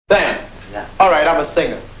Sam. Yeah. All right, I'm a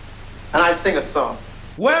singer. And I sing a song.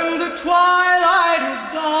 When the twilight is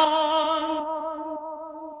gone,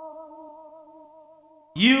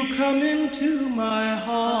 you come into my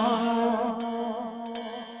heart.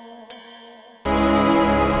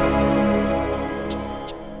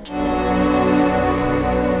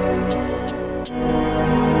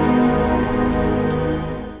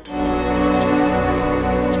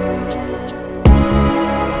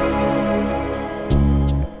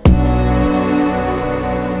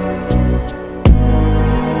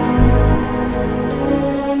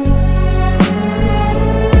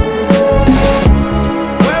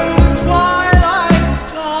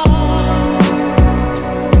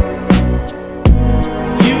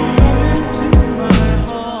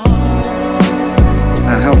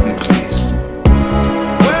 Help me, please.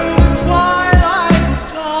 When the twilight is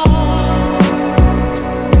gone,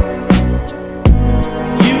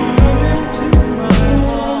 you come into my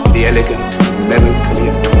heart. The elegant melancholy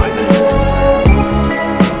of twilight.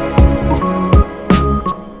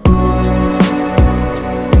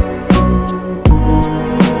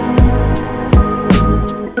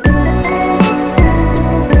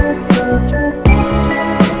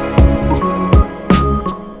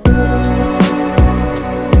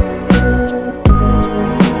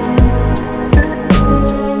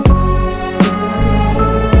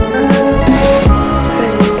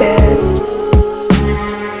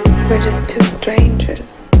 We're just two strangers.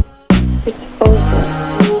 It's over.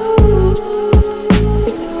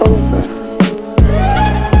 It's over.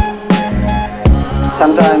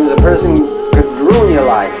 Sometimes a person could ruin your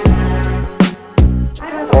life.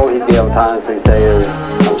 All he'd be able to honestly say is,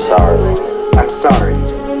 I'm sorry. I'm sorry.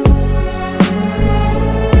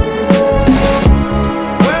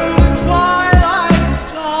 When the twilight is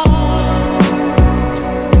gone,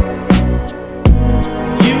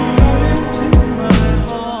 you come into my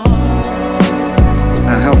heart.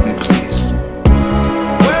 Now help me, please.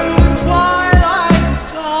 When the twilight is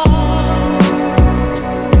gone,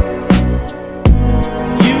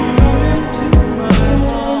 you come into my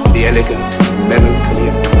heart. The elegant melancholy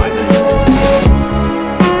of twilight.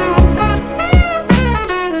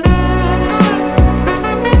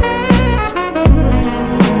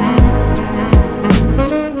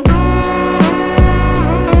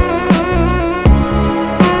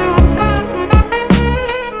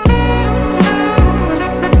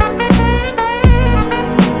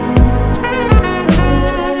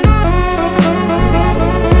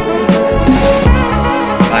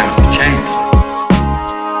 Times have changed.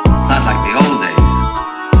 It's not like the old days.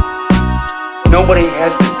 Nobody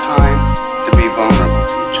had the time to be vulnerable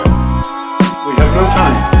to each other. We have no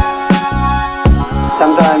time.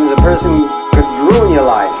 Sometimes a person could ruin your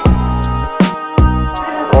life.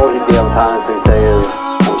 All he'd be able to honestly say is,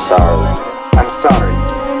 I'm sorry. I'm sorry.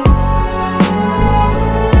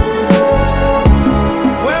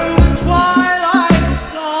 When the twilight is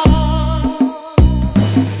gone,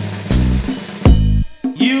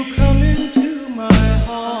 you come into my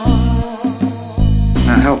heart.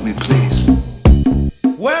 Now help me, please.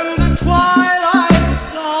 When the twilight is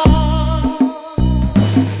gone,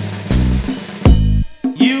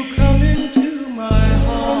 you come into my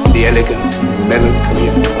heart. The elegant melancholy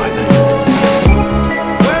of twilight.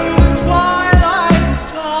 When the twilight is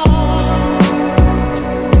gone,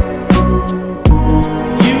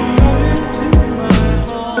 you come into my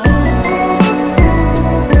heart.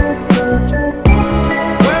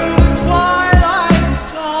 When the twilight is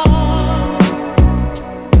gone,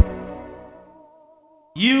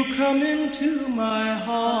 you come into my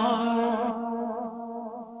heart.